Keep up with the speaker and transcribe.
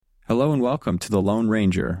Hello and welcome to The Lone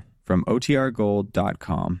Ranger from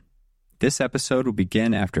OTRGold.com. This episode will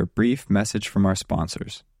begin after a brief message from our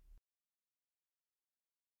sponsors.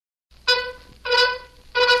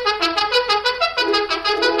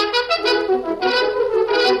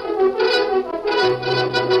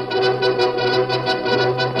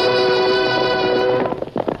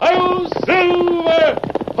 Hi-yo, Silver!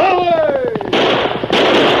 Away!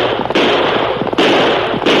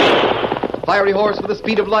 Fiery horse with the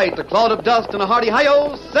speed of light, a cloud of dust, and a hearty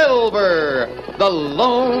hi-yo, Silver, the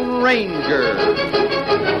Lone Ranger.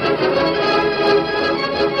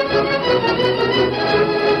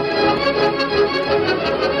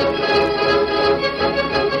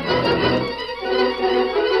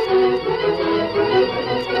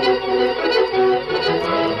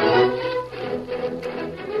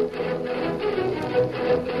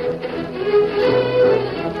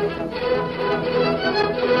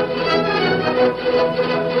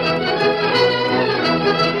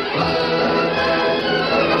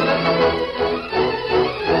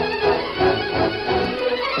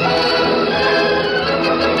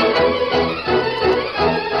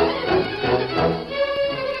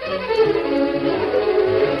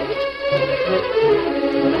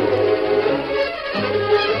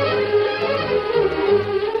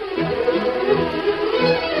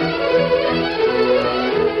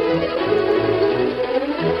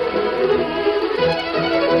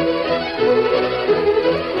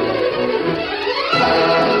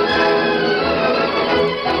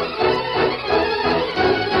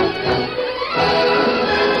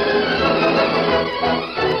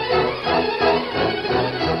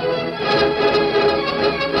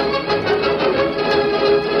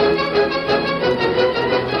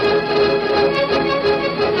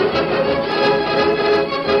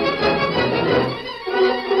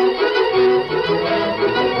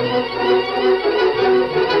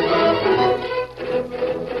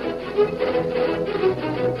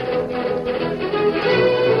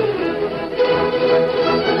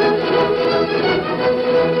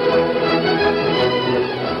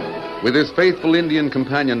 With his faithful Indian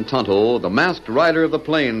companion Tonto, the masked rider of the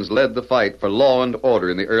plains led the fight for law and order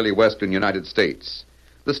in the early western United States.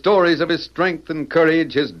 The stories of his strength and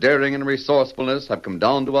courage, his daring and resourcefulness have come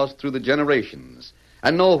down to us through the generations,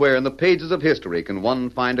 and nowhere in the pages of history can one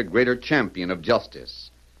find a greater champion of justice.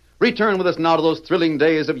 Return with us now to those thrilling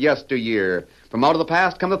days of yesteryear. From out of the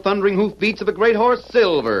past come the thundering hoofbeats of the great horse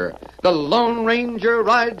Silver. The Lone Ranger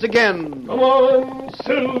rides again. Come on,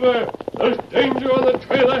 Silver! There's danger on the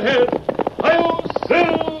trail ahead! Hi-yo,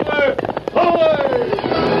 Silver! Away!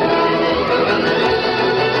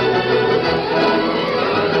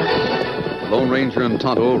 Lone Ranger and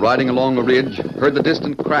Tonto, riding along the ridge, heard the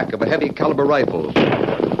distant crack of a heavy caliber rifle.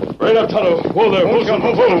 Right up, Tonto. Whoa there, whoa,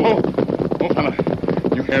 whoa. Oh, fella.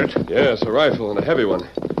 You hear it? Yes, a rifle and a heavy one.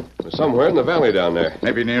 It was somewhere in the valley down there.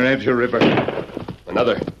 Maybe near Edge River.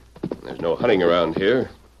 Another. There's no hunting around here.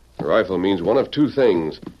 The rifle means one of two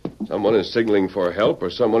things. Someone is signaling for help or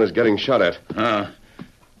someone is getting shot at.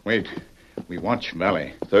 Wait. We watch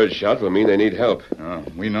valley. Third shot will mean they need help.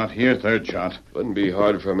 We not hear third shot. Wouldn't be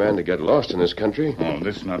hard for a man to get lost in this country. Oh,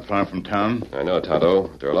 this not far from town. I know, Tonto.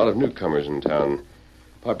 There are a lot of newcomers in town.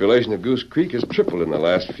 Population of Goose Creek has tripled in the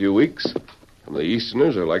last few weeks. Some of the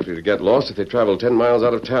Easterners are likely to get lost if they travel 10 miles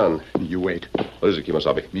out of town. You wait. What is it,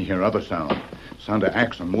 Kemosabe? Me hear other sound. Sound of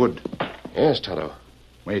axe and wood. Yes, Tonto.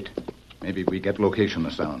 Wait. Maybe we get location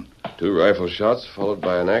of sound. 2 rifle shots followed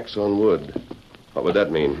by an axe on wood. What would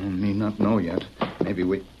that mean? Me not know yet. Maybe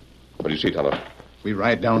we... What do you see, Tonto? We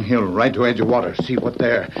ride downhill, right to edge of water. See what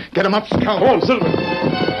there. Get 'em up, Scout. Come on, Silver.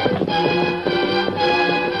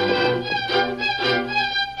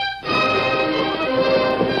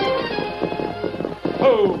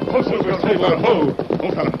 Ho, Silver, Silver, ho.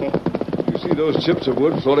 Oh, fella. You see those chips of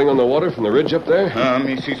wood floating on the water from the ridge up there?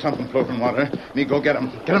 Me see something floating water. Me go get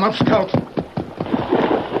 'em. Get 'em up, Scout.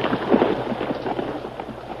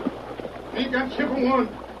 Me got chip of wood.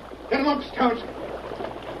 Get 'em up, Scout.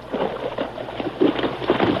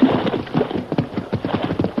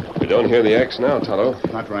 We don't hear the axe now, Tonto.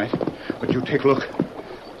 Not right. But you take a look.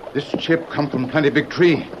 This chip come from plenty big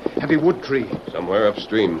tree. Heavy wood tree. Somewhere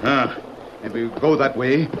upstream. If we go that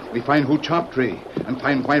way, we find who chopped tree and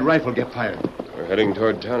find why rifle get fired. We're heading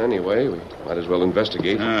toward town anyway. We might as well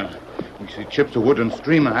investigate. We see chips of wood and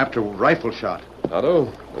stream after rifle shot.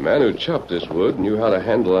 Tonto, the man who chopped this wood knew how to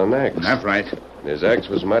handle an axe. That's right. And his axe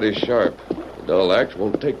was mighty sharp. A dull axe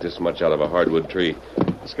won't take this much out of a hardwood tree.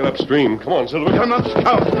 Let's get upstream. Come on, Silver. Come on,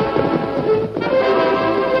 Scout.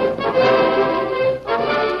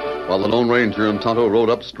 While the Lone Ranger and Tonto rode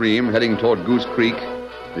upstream, heading toward Goose Creek,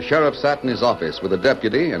 The sheriff sat in his office with a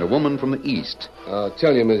deputy and a woman from the east. I'll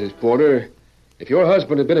tell you, Mrs. Porter, if your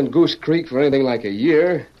husband had been in Goose Creek for anything like a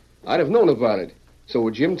year, I'd have known about it. So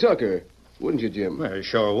would Jim Tucker. Wouldn't you, Jim? Well, he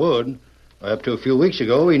sure would. Up to a few weeks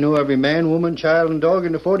ago, he knew every man, woman, child, and dog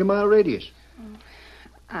in the 40-mile radius.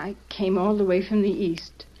 I came all the way from the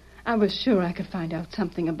east. I was sure I could find out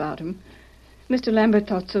something about him. Mr. Lambert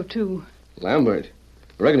thought so, too. Lambert?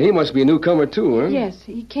 I reckon he must be a newcomer, too, huh? Yes,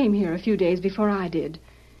 he came here a few days before I did.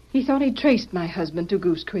 He thought he'd traced my husband to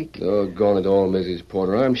Goose Creek. Doggone it all, Mrs.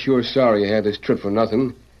 Porter. I'm sure sorry you had this trip for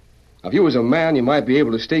nothing. Now, if you was a man, you might be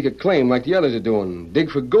able to stake a claim like the others are doing.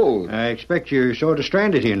 Dig for gold. I expect you're sort of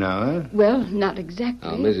stranded here now, huh? Well, not exactly.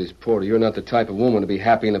 Now, Mrs. Porter, you're not the type of woman to be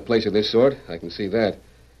happy in a place of this sort. I can see that.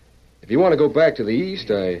 If you want to go back to the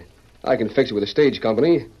east, I can fix it with a stage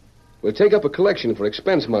company. We'll take up a collection for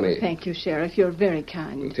expense money. Thank you, Sheriff. You're very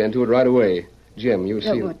kind. We'll tend to it right away. Jim, you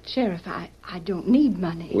see... Well, Sheriff, I don't need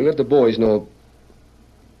money. We'll let the boys know...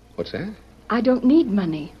 What's that? I don't need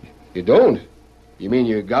money. You don't? You mean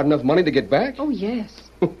you got enough money to get back? Oh, yes.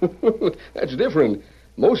 That's different.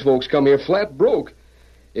 Most folks come here flat broke.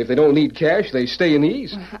 If they don't need cash, they stay in the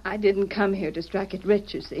east. Well, I didn't come here to strike it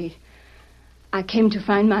rich, you see. I came to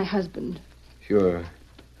find my husband. Sure.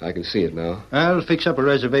 I can see it now. I'll fix up a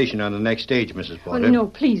reservation on the next stage, Mrs. Porter. Oh, no,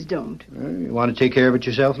 please don't. You want to take care of it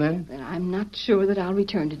yourself, then? Well, I'm not sure that I'll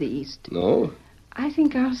return to the east. No? I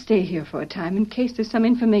think I'll stay here for a time in case there's some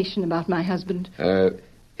information about my husband.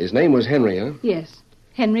 His name was Henry, huh? Yes,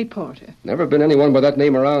 Henry Porter. Never been anyone by that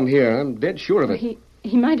name around here. I'm dead sure of it.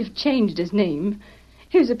 He might have changed his name.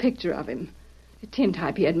 Here's a picture of him. A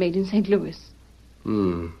tintype he had made in St. Louis.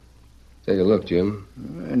 Take a look, Jim.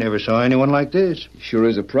 I never saw anyone like this. He sure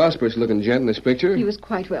is a prosperous-looking gent in this picture. He was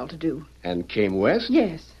quite well-to-do. And came west?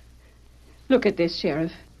 Yes. Look at this,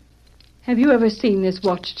 Sheriff. Have you ever seen this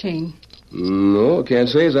watch chain? No, can't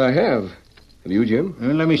say as I have. Have you, Jim?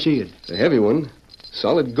 Let me see it. It's a heavy one.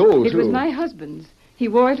 Solid gold, It too. was my husband's. He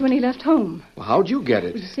wore it when he left home. Well, how'd you get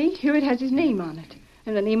it? You see, here it has his name on it.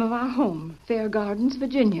 And the name of our home, Fair Gardens,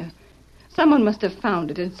 Virginia. Someone must have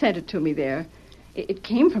found it and sent it to me there. It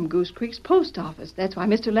came from Goose Creek's post office. That's why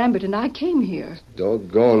Mr. Lambert and I came here.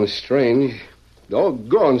 Doggone strange.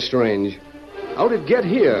 Doggone strange. How'd it get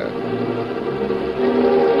here?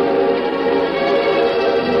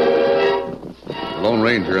 The Lone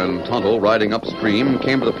Ranger and Tonto, riding upstream,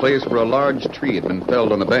 came to the place where a large tree had been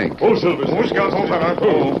felled on the bank. Oh, Silver. Oh, Scout. Oh, fella.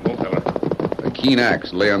 Oh, fella. A keen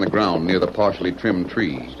axe lay on the ground near the partially trimmed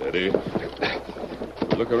tree. Steady.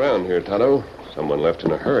 Look around here, Tonto. Someone left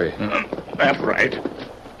in a hurry. That's right.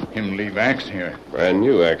 Him leave axe here. Brand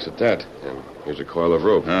new axe at that. And here's a coil of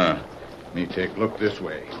rope. Me take look this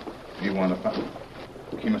way. You want to find...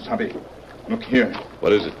 Kimasabi, look here.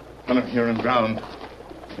 What is it? Fella here in ground.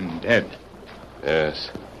 Him dead.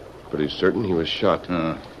 Yes. Pretty certain he was shot.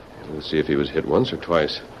 We'll see if he was hit once or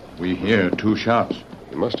twice. We hear 2 shots.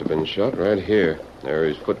 He must have been shot right here. There are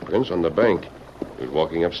his footprints on the bank. He was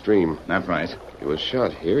walking upstream. That's right. He was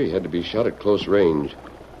shot here. He had to be shot at close range.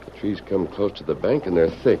 The trees come close to the bank, and they're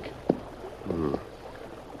thick.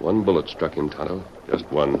 One bullet struck him, Tonto. Just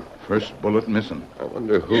one. First bullet missing. I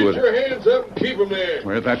wonder who... Get your hands up and keep them there.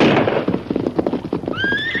 Where's that?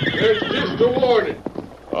 There's just a warning.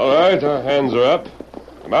 All right, our hands are up.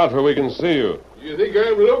 Come out where we can see you. You think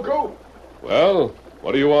I'm loco? Well,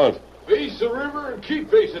 what do you want? Face the river and keep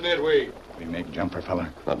facing that way. We make jumper,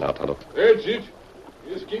 fella. Not now, Tonto. That's it.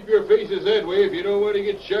 Just keep your faces that way if you don't want to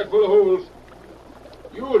get shot full of holes.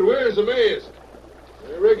 You and where's the mask?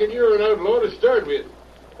 I reckon you're an outlaw to start with.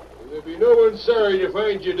 And there'll be no one sorry to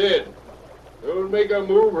find you dead. Don't make a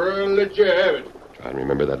move or I'll let you have it. Try and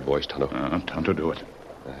remember that voice, Tonto. Tonto do it.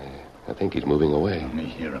 I think he's moving away. Let me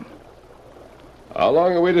hear him. How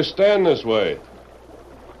long are we to stand this way?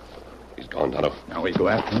 He's gone, Tonto. Now we go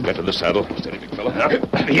after him. Get to the saddle. Steady, big fella.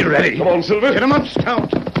 Be ready. Come on, Silver. Get him up,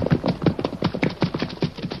 Scout.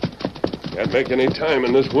 Can't make any time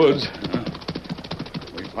in this woods.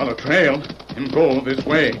 We follow trail. Him go this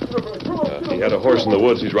way. He had a horse in the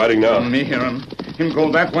woods. He's riding now. Me hear him. Him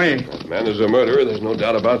go that way. That man is a murderer. There's no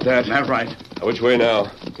doubt about that. That's right. Now, which way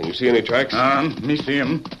now? Can you see any tracks? Me see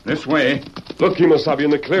him. This way. Look, Kemosabe, in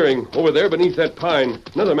the clearing. Over there beneath that pine.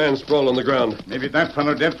 Another man sprawled on the ground. Maybe that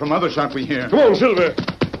fellow dead from other shot we hear. Come on, Silver.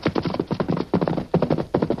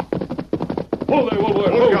 Hold there,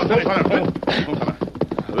 Wolverine.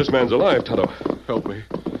 This man's alive, Tonto. Help me.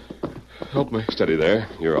 Help me. Steady there.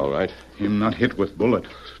 You're all right. Him not hit with bullet.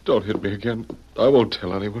 Don't hit me again. I won't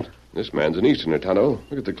tell anyone. This man's an Easterner, Tonto.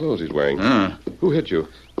 Look at the clothes he's wearing. Who hit you?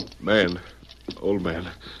 Man. Old man.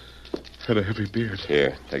 Had a heavy beard.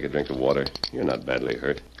 Here, take a drink of water. You're not badly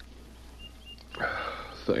hurt.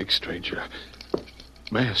 Thanks, stranger.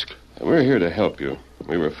 Mask. We're here to help you.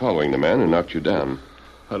 We were following the man who knocked you down.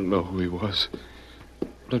 I don't know who he was.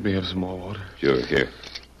 Let me have some more water. Sure, here.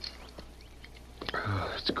 Oh,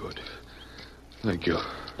 that's good. Thank you.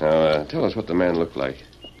 Now, tell us what the man looked like.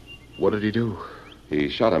 What did he do? He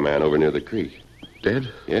shot a man over near the creek. Dead?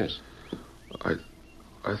 Yes. I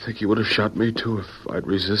think he would have shot me, too, if I'd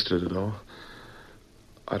resisted at all.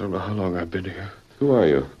 I don't know how long I've been here. Who are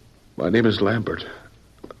you? My name is Lambert.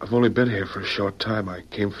 I've only been here for a short time. I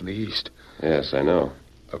came from the east. Yes, I know.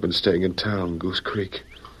 I've been staying in town, Goose Creek.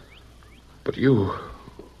 But you,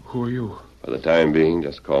 who are you? For the time being,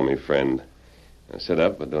 just call me friend. Now, sit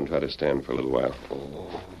up, but don't try to stand for a little while.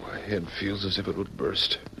 Oh, my head feels as if it would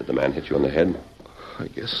burst. Did the man hit you on the head? I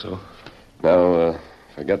guess so. Now,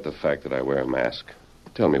 forget the fact that I wear a mask.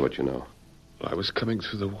 Tell me what you know. I was coming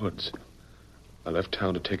through the woods. I left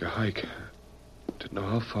town to take a hike. Didn't know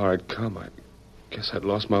how far I'd come. I guess I'd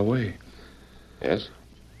lost my way. Yes?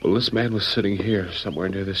 Well, this man was sitting here, somewhere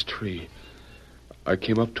near this tree. I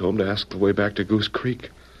came up to him to ask the way back to Goose Creek.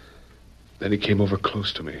 Then he came over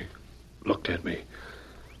close to me, looked at me.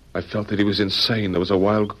 I felt that he was insane. There was a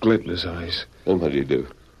wild glint in his eyes. Then what did he do?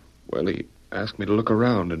 Well, he asked me to look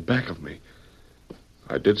around and back of me.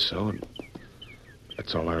 I did so, and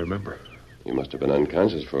that's all I remember. You must have been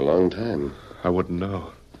unconscious for a long time. I wouldn't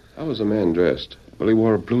know. How was the man dressed? Well, he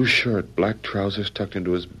wore a blue shirt, black trousers tucked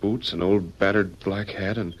into his boots, an old battered black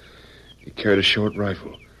hat, and he carried a short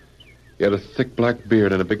rifle. He had a thick black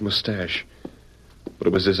beard and a big mustache. But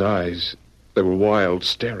it was his eyes. They were wild,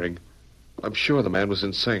 staring. I'm sure the man was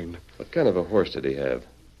insane. What kind of a horse did he have?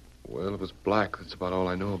 Well, it was black. That's about all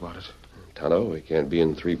I know about it. Tonto, we can't be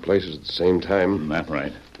in 3 places at the same time. That's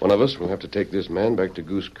right. One of us will have to take this man back to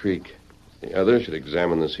Goose Creek. The other should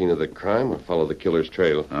examine the scene of the crime or follow the killer's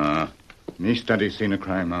trail. Me study scene of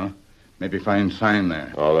crime, huh? Maybe find sign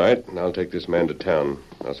there. All right, and I'll take this man to town.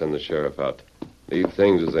 I'll send the sheriff out. Leave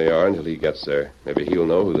things as they are until he gets there. Maybe he'll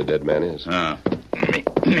know who the dead man is.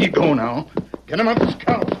 Me go now. Get him up,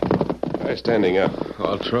 scout. Try standing up.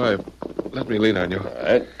 I'll try. Let me lean on you. All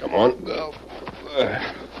right, come on.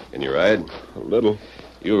 Can you ride? A little.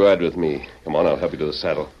 You ride with me. Come on, I'll help you to the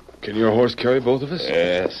saddle. Can your horse carry both of us?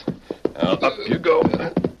 Yes. Now, up you go.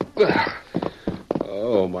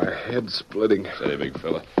 Oh, my head's splitting. Steady, big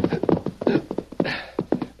fella.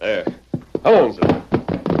 There. Come on, sir.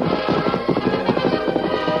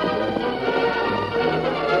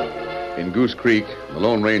 In Goose Creek, the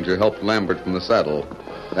Lone Ranger helped Lambert from the saddle.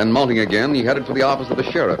 Then, mounting again, he headed for the office of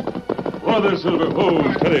the sheriff. Brother Silver,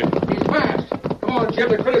 hold, steady. He's masked. Come on, Jim,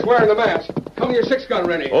 the critter's wearing the mask. Come your 6-gun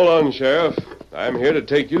ready. Hold on, Sheriff. I'm here to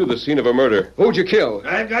take you to the scene of a murder. Who'd you kill?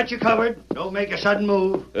 I've got you covered. Don't make a sudden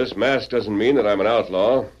move. This mask doesn't mean that I'm an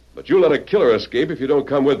outlaw, but you'll let a killer escape if you don't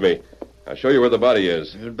come with me. I'll show you where the body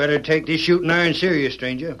is. You'd better take this shooting iron serious,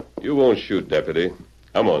 stranger. You won't shoot, Deputy.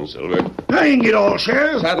 Come on, Silver. Hang it all,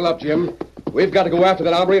 Sheriff. Saddle up, Jim. We've got to go after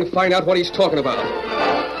that hombre and find out what he's talking about.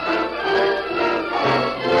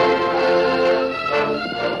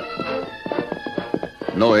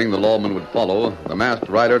 Knowing the lawman would follow, the masked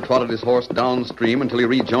rider trotted his horse downstream until he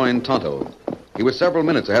rejoined Tonto. He was several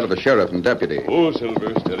minutes ahead of the sheriff and deputy. Oh,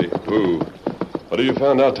 Silver, steady. Ooh. What have you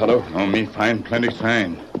found out, Tonto? Oh, me find plenty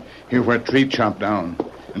sign. Here where tree chopped down.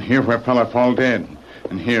 And here where fella fall dead.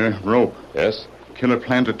 And here, rope. Yes? Killer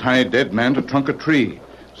plan to tie dead man to trunk of tree.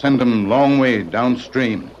 Send him long way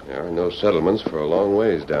downstream. There are no settlements for a long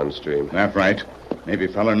ways downstream. That's right. Maybe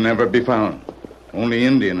fella never be found. Only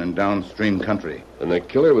Indian and downstream country. And the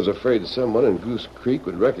killer was afraid someone in Goose Creek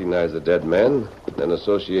would recognize the dead man, then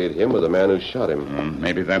associate him with the man who shot him.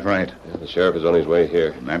 Maybe that's right. Yeah, the sheriff is on his way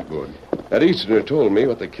here. That good. That Easterner told me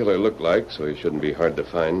what the killer looked like, so he shouldn't be hard to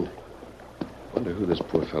find. Wonder who this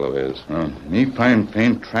poor fellow is. Me find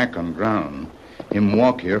faint track on ground. Him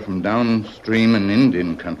walk here from downstream in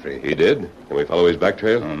Indian country. He did? Can we follow his back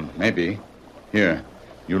trail? Maybe. Here,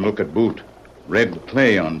 you look at boot. Red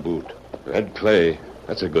clay on boot. Red clay.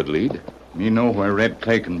 That's a good lead. Me know where red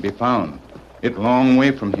clay can be found. It long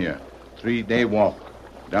way from here. 3-day walk.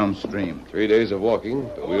 Downstream. 3 days of walking,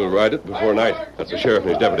 but we'll ride it before night. That's the sheriff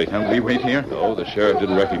and his deputy. Can we wait here? No, the sheriff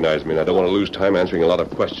didn't recognize me, and I don't want to lose time answering a lot of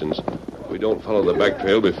questions. If we don't follow the back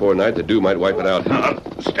trail before night, the dew might wipe it out.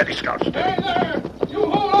 Steady, Scout, steady. Hey there! You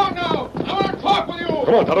hold on now! I want to talk with you!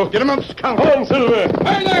 Come on, Tonto. Get him up, Scout. Come on, Silver.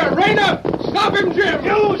 Hey there! Rein up! Stop him, Jim!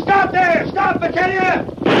 You stop there! Stop, I tell you!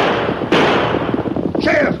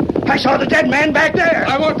 Sheriff, I saw the dead man back there.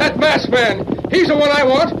 I want that masked man. He's the one I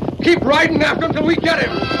want. Keep riding after him till we get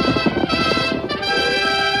him.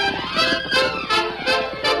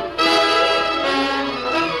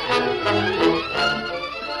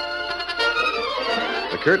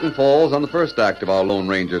 The curtain falls on the first act of our Lone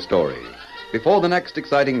Ranger story. Before the next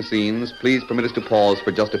exciting scenes, please permit us to pause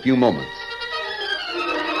for just a few moments.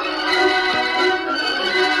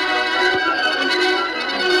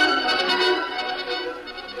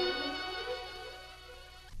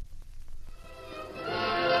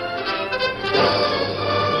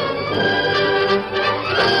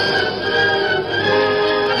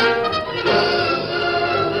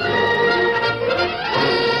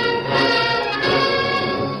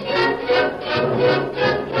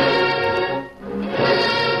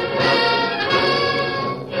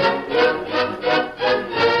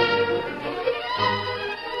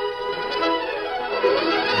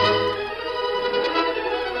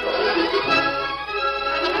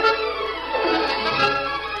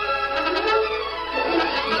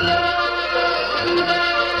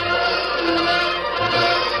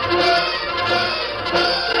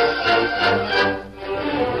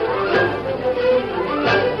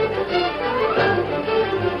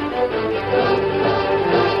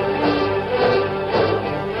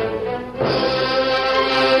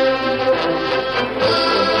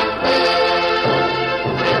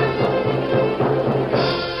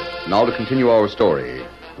 Now to continue our story.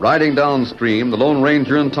 Riding downstream, the Lone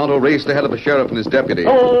Ranger and Tonto raced ahead of the sheriff and his deputy.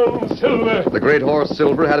 Come on, Silver! The great horse,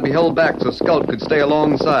 Silver, had to be held back so Scout could stay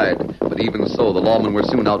alongside. But even so, the lawmen were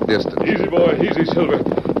soon outdistanced. Easy, boy, easy, Silver.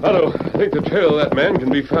 Otto, I think the trail of that man can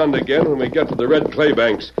be found again when we get to the red clay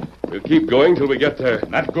banks. We'll keep going till we get there.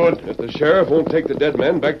 Not good. If the sheriff won't take the dead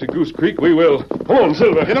man back to Goose Creek, we will. Come on,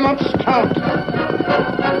 Silver. Get him up, Scout.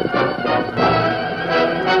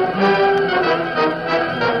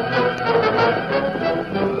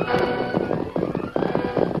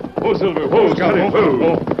 Oh, Silver, whoa, Scout, Johnny,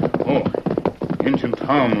 whoa. Injun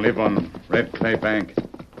Tom live on Red Clay Bank.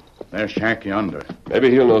 Their shack yonder. Maybe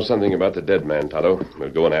he'll know something about the dead man, Tonto.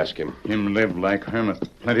 We'll go and ask him. Him live like hermit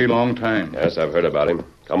plenty long time. Yes, I've heard about him.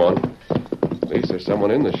 Come on. At least there's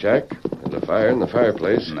someone in the shack. There's a fire in the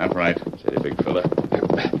fireplace. That right. Steady, big fella.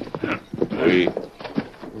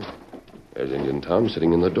 There's Indian Tom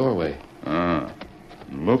sitting in the doorway. Ah.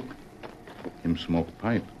 Look. Him smoke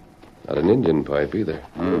pipe. Not an Indian pipe either.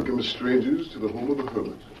 Welcome, strangers, to the home of the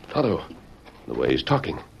hermit. Tonto, the way he's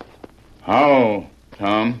talking. How,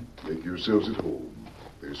 Tom? Make yourselves at home.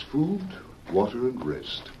 There's food, water, and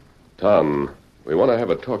rest. Tom, we want to have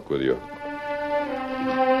a talk with you.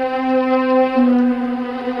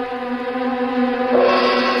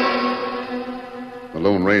 The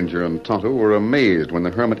Lone Ranger and Tonto were amazed when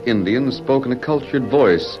the hermit Indian spoke in a cultured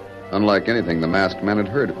voice, unlike anything the masked man had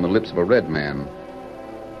heard from the lips of a red man.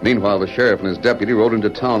 Meanwhile, the sheriff and his deputy rode into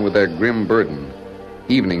town with their grim burden.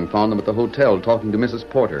 Evening found them at the hotel talking to Mrs.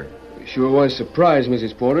 Porter. We sure was surprised,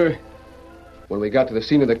 Mrs. Porter. When we got to the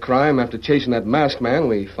scene of the crime after chasing that masked man,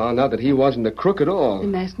 we found out that he wasn't a crook at all. The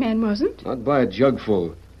masked man wasn't? Not by a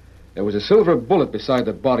jugful. There was a silver bullet beside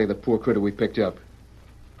the body of the poor critter we picked up.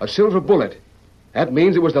 A silver bullet. That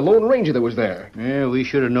means it was the Lone Ranger that was there. Yeah, we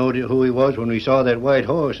should have known who he was when we saw that white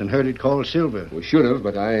horse and heard it called Silver. We should have,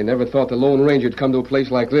 but I never thought the Lone Ranger'd come to a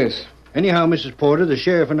place like this. Anyhow, Mrs. Porter, the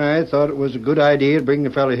sheriff and I thought it was a good idea to bring the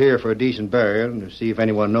fellow here for a decent burial and to see if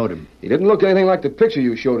anyone knowed him. He didn't look anything like the picture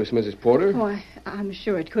you showed us, Mrs. Porter. Oh, I'm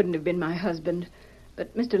sure it couldn't have been my husband.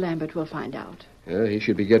 But Mr. Lambert will find out. Yeah, he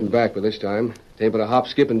should be getting back by this time. It ain't but a hop,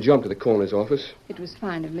 skip, and jump to the coroner's office. It was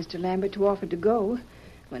fine of Mr. Lambert to offer to go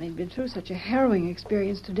when he'd been through such a harrowing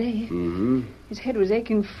experience today. Mm-hmm. His head was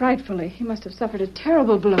aching frightfully. He must have suffered a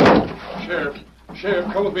terrible blow.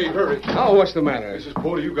 Sheriff, come with me, hurry. Oh, what's the matter? Mrs.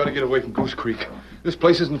 Porter, you've got to get away from Goose Creek. This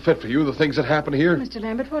place isn't fit for you, the things that happen here. Mr.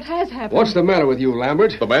 Lambert, what has happened? What's the matter with you,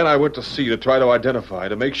 Lambert? The man I went to see to try to identify,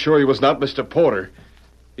 to make sure he was not Mr. Porter.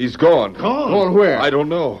 He's gone. Gone where? I don't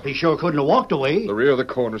know. He sure couldn't have walked away. The rear of the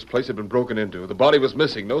coroner's place had been broken into. The body was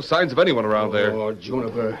missing. No signs of anyone around there. Oh,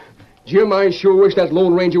 Juniper. Jim, I sure wish that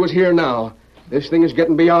Lone Ranger was here now. This thing is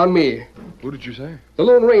getting beyond me. Who did you say? The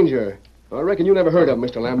Lone Ranger. I reckon you never heard of him,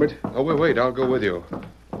 Mr. Lambert. Oh, wait. I'll go with you.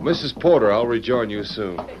 Mrs. Porter, I'll rejoin you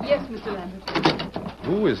soon. Yes, Mr. Lambert.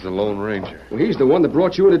 Who is the Lone Ranger? Well, he's the one that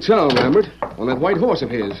brought you into town, Lambert, on that white horse of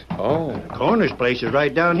his. Oh. The coroner's place is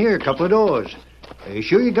right down here, a couple of doors. Are you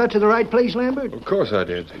sure you got to the right place, Lambert? Of course I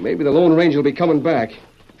did. Maybe the Lone Ranger will be coming back.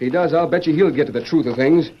 If he does, I'll bet you he'll get to the truth of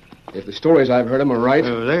things. If the stories I've heard him are right.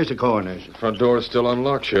 There's the coroner's. The front door is still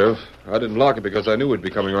unlocked, Sheriff. I didn't lock it because I knew we'd be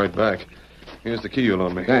coming right back. Here's the key you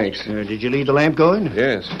loaned me. Thanks. Did you leave the lamp going?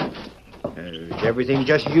 Yes. Is everything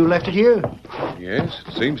just as you left it here? Yes,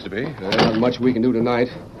 it seems to be. Not much we can do tonight.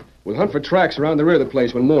 We'll hunt for tracks around the rear of the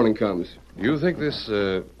place when morning comes. You think this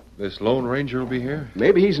Lone Ranger will be here?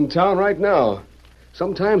 Maybe he's in town right now.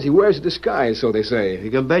 Sometimes he wears a disguise, so they say. You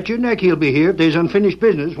can bet your neck he'll be here if there's unfinished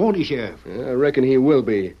business, won't he, Sheriff? Yeah, I reckon he will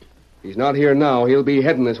be. If he's not here now, he'll be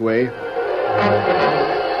heading this way.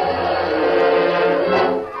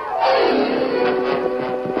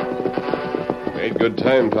 Made good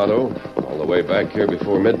time, Tonto. All the way back here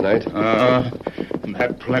before midnight.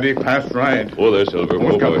 That plenty fast ride. Whoa there, Silver.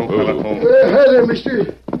 Whoa, boy. Whoa. Hi there, mister.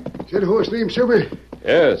 Is that a horse named Silver?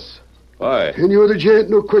 Yes. Why? And you're the gent,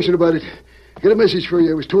 no question about it. Got a message for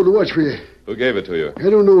you. I was told to watch for you. Who gave it to you? I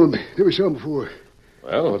don't know him. Never saw him before.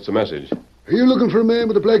 Well, what's the message? Are you looking for a man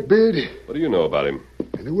with a black beard? What do you know about him?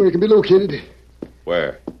 I know where he can be located.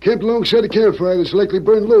 Where? Camped alongside a campfire that's likely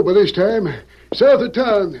burned low by this time. South of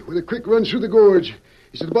town, where the creek runs through the gorge.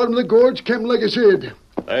 He's at the bottom of the gorge, camping like I said.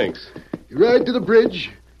 Thanks. You ride to the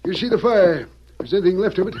bridge. You'll see the fire. If there's anything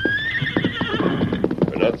left of it.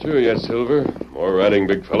 We're not through yet, Silver. More riding,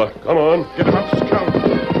 big fella. Come on. Get him up, Scout.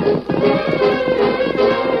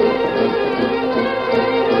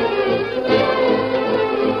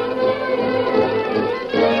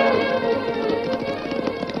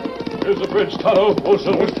 Here's the bridge, Tonto. Oh,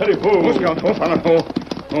 Silver, steady, Oh, Scout, oh, fella,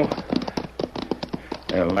 oh.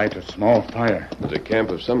 They'll light a small fire. There's a camp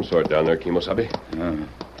of some sort down there, Kimosabe.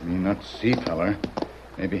 Me not see, feller.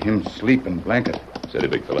 Maybe him sleep in blanket. Steady,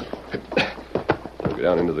 big fella. We'll go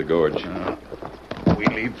down into the gorge. We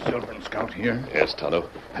leave Silver and Scout here. Yes, Tonto.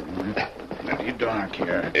 Plenty dark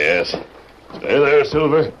here. Yes. Stay there,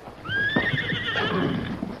 Silver.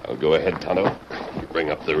 I'll go ahead, Tonto. You bring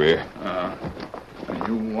up the rear.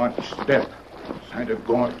 You watch step. Side of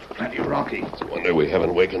gorge, plenty rocky. It's a wonder we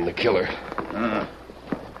haven't wakened the killer.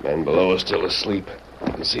 Man below is still asleep. I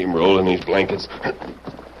can see him roll in these blankets.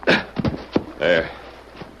 There.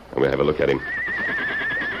 I'm going to have a look at him.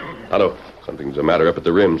 Tonto, something's the matter up at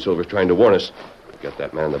the rim. Silver's trying to warn us. Get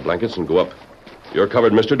that man in the blankets and go up. You're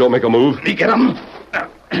covered, mister. Don't make a move. Me get him.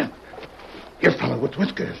 Here, fella with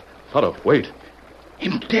whiskers. Tonto, wait.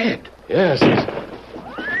 Him dead. Yes, he's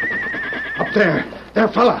Up there. There,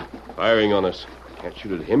 fella. firing on us. Can't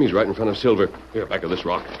shoot at him. He's right in front of Silver. Here, back of this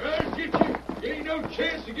rock. I'll get you. Ain't no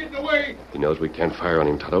chance of getting away. He knows we can't fire on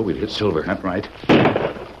him, Tonto. We'd hit Silver. That's right.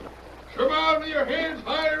 Come out with your hands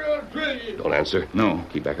higher, I'll drill you. Don't answer. No.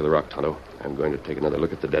 Keep back of the rock, Tonto. I'm going to take another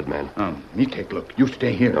look at the dead man. Me take a look. You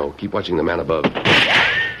stay here. No, keep watching the man above.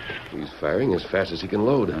 He's firing as fast as he can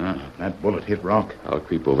load. That bullet hit rock. I'll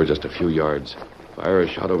creep over just a few yards. Fire a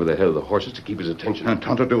shot over the head of the horses to keep his attention.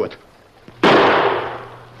 Tonto, do it.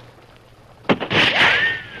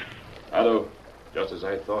 Tonto, just as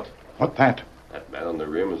I thought. What that? That man on the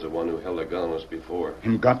rim is the one who held a gun on us before.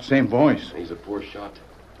 Him got same voice. He's a poor shot.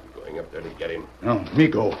 I'm going up there to get him. No, me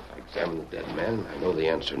go. Examine the dead man. I know the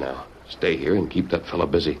answer now. Stay here and keep that fella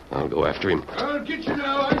busy. I'll go after him. I'll get you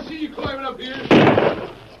now. I see you climbing up here.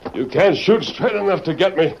 You can't shoot straight enough to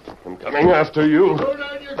get me. I'm coming after you. Throw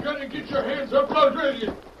down your gun and get your hands up. I'll drill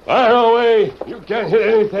you. Fire away. You can't hit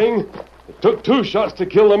anything. It took 2 shots to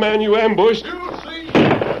kill the man you ambushed. You'll see.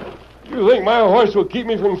 You think my horse will keep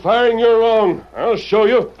me from firing? You're wrong. I'll show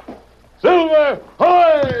you. Silver,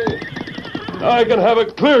 hoy! Now I can have a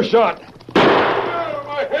clear shot.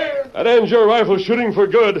 My hand. That ends your rifle shooting for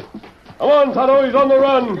good. Come on, Tonto. He's on the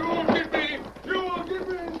run. You won't get me. You won't get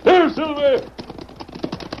me. Here, Silver.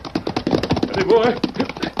 Steady, boy.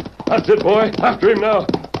 That's it, boy. After him now.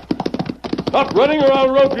 Stop running or I'll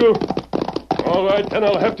rope you. All right, then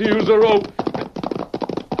I'll have to use the rope.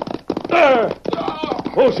 There.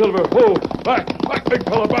 Oh, Silver. Oh, back. Back, big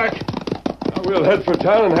fella, back. Now we'll head for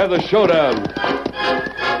town and have the showdown.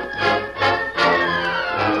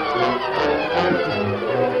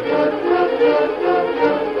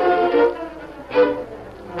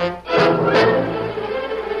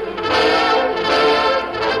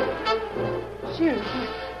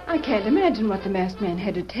 I can't imagine what the masked man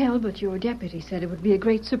had to tell, but your deputy said it would be a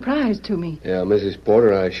great surprise to me. Yeah, Mrs.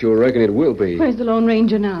 Porter, I sure reckon it will be. Where's the Lone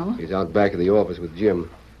Ranger now? He's out back of the office with Jim.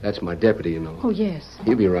 That's my deputy, you know. Oh, yes.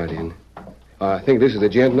 He'll be right in. I think this is the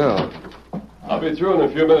gent now. I'll be through in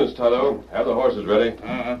a few minutes, Tonto. Have the horses ready.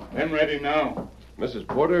 I'm ready now. Mrs.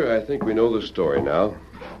 Porter, I think we know the story now.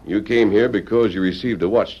 You came here because you received a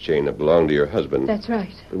watch chain that belonged to your husband. That's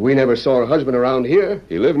right. But we never saw her husband around here.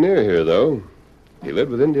 He lived near here, though. He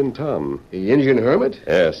lived with Indian Tom. The Indian hermit?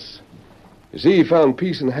 Yes. You see, he found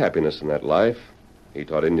peace and happiness in that life. He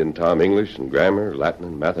taught Indian Tom English and grammar, Latin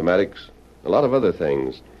and mathematics, a lot of other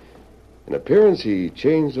things. In appearance, he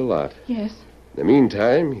changed a lot. Yes. In the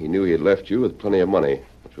meantime, he knew he had left you with plenty of money,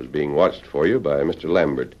 which was being watched for you by Mr.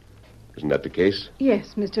 Lambert. Isn't that the case?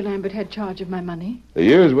 Yes, Mr. Lambert had charge of my money. The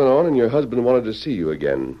years went on, and your husband wanted to see you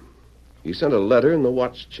again. He sent a letter in the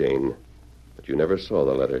watch chain, but you never saw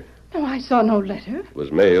the letter. No, I saw no letter. It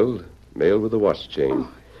was mailed with a watch chain.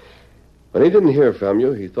 When he didn't hear from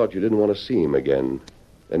you, he thought you didn't want to see him again.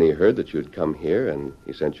 Then he heard that you'd come here, and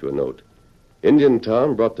he sent you a note. Indian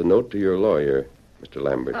Tom brought the note to your lawyer, Mr.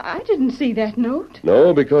 Lambert. I didn't see that note.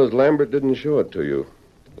 No, because Lambert didn't show it to you.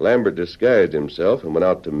 Lambert disguised himself and went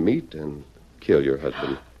out to meet and kill your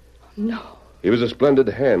husband. No. He was a splendid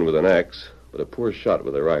hand with an axe, but a poor shot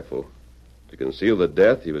with a rifle. To conceal the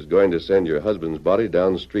death, he was going to send your husband's body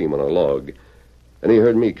downstream on a log. Then he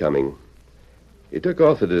heard me coming. He took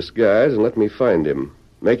off the disguise and let me find him,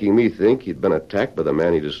 making me think he'd been attacked by the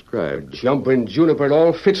man he described. Jumping juniper, it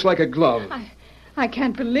all fits like a glove. I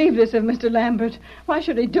can't believe this of Mr. Lambert. Why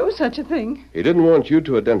should he do such a thing? He didn't want you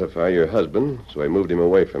to identify your husband, so I moved him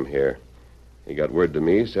away from here. He got word to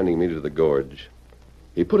me, sending me to the gorge.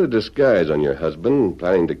 He put a disguise on your husband,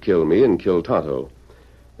 planning to kill me and kill Tonto.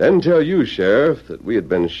 Then tell you, Sheriff, that we had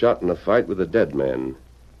been shot in a fight with a dead man.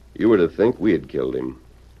 You were to think we had killed him.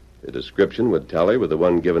 The description would tally with the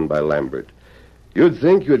one given by Lambert. You'd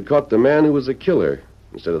think you had caught the man who was the killer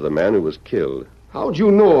instead of the man who was killed. How'd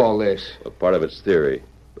you know all this? A part of it's theory.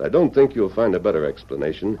 But I don't think you'll find a better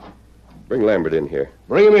explanation. Bring Lambert in here.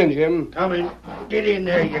 Bring him in, Jim. Coming. Get in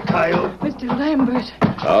there, you coyote. Mr. Lambert.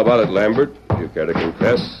 How about it, Lambert? You care to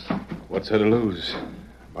confess? What's there to lose?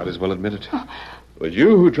 Might as well admit it. It was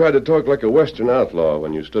you who tried to talk like a Western outlaw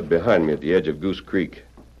when you stood behind me at the edge of Goose Creek.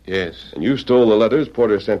 Yes. And you stole the letters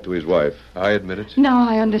Porter sent to his wife. I admit it. Now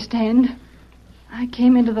I understand. I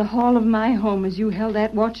came into the hall of my home as you held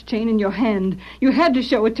that watch chain in your hand. You had to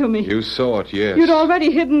show it to me. You saw it, yes. You'd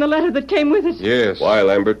already hidden the letter that came with it. Yes. Why,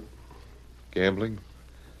 Lambert? Gambling.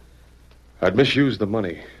 I'd misused the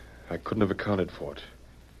money. I couldn't have accounted for it.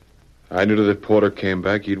 I knew that if Porter came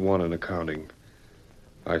back, he'd want an accounting.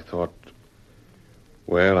 I thought,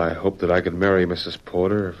 well, I hoped that I could marry Mrs.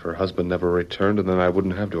 Porter if her husband never returned, and then I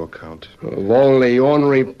wouldn't have to account. Of all the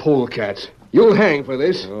ornery polecats. You'll hang for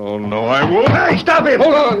this. Oh, no, I won't. Hey, stop him!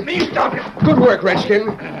 Hold on. Me, stop him! Good work,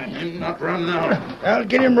 Redskin. He'll not run now. I'll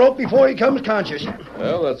get him roped before he comes conscious.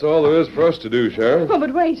 Well, that's all there is for us to do, Sheriff. Oh,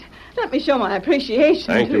 but wait. Let me show my appreciation.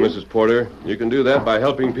 Thank to you, Mrs. Porter. You can do that by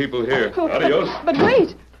helping people here. Oh, Adios. But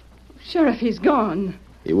wait. Sheriff, he's gone.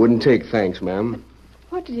 He wouldn't take thanks, ma'am.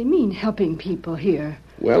 What did he mean, helping people here?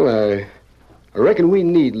 Well, I reckon we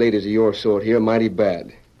need ladies of your sort here mighty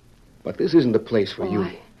bad. But this isn't the place for you.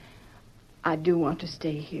 I do want to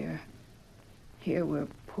stay here. Here where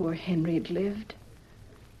poor Henry had lived.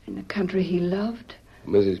 In the country he loved.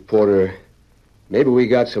 Mrs. Porter, maybe we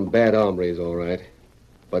got some bad hombres, all right.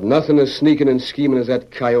 But nothing as sneaking and scheming as that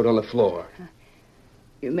coyote on the floor.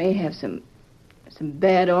 You may have some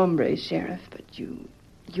bad hombres, Sheriff, but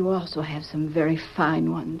you also have some very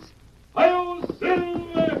fine ones. Hi-yo,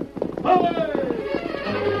 Silver! Away!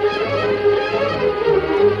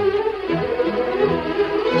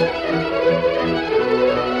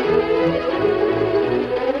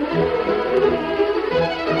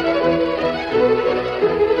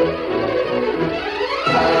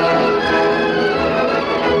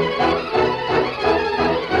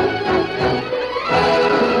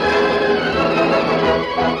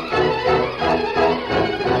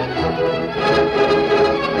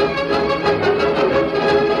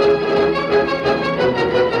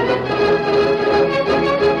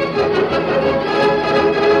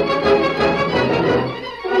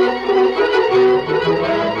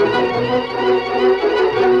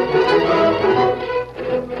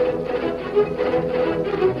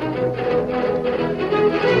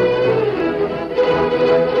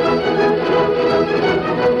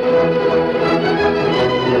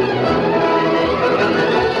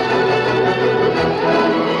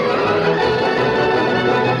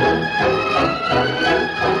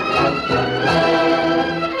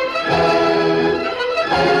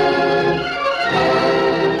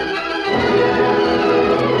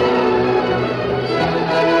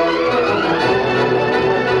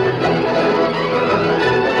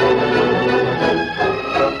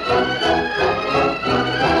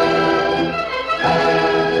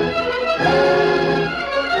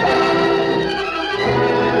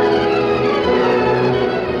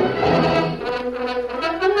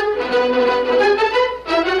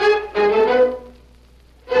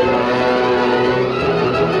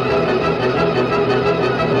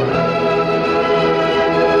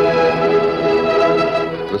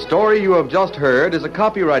 The story you have just heard is a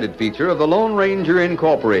copyrighted feature of the Lone Ranger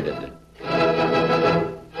Incorporated.